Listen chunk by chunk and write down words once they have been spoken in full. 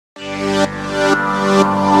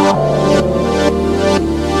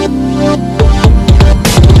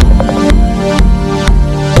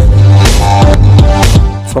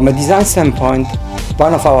From a design standpoint,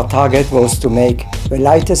 one of our targets was to make the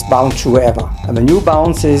lightest bound shoe ever. And the new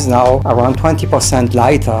bounce is now around 20%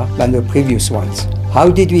 lighter than the previous ones. How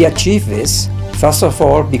did we achieve this? First of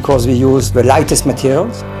all, because we used the lightest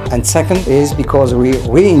materials. And second is because we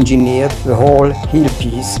re-engineered the whole heel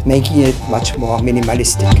piece, making it much more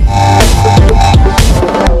minimalistic.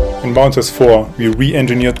 In Bounces 4, we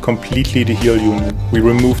re-engineered completely the heel unit. We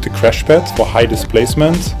removed the crash pads for high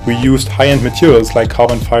displacement. We used high-end materials like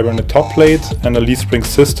carbon fiber in the top plate and a leaf spring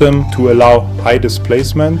system to allow high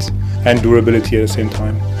displacement and durability at the same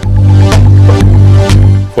time.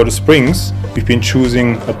 For the springs, we've been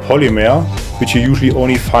choosing a polymer, which you usually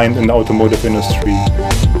only find in the automotive industry.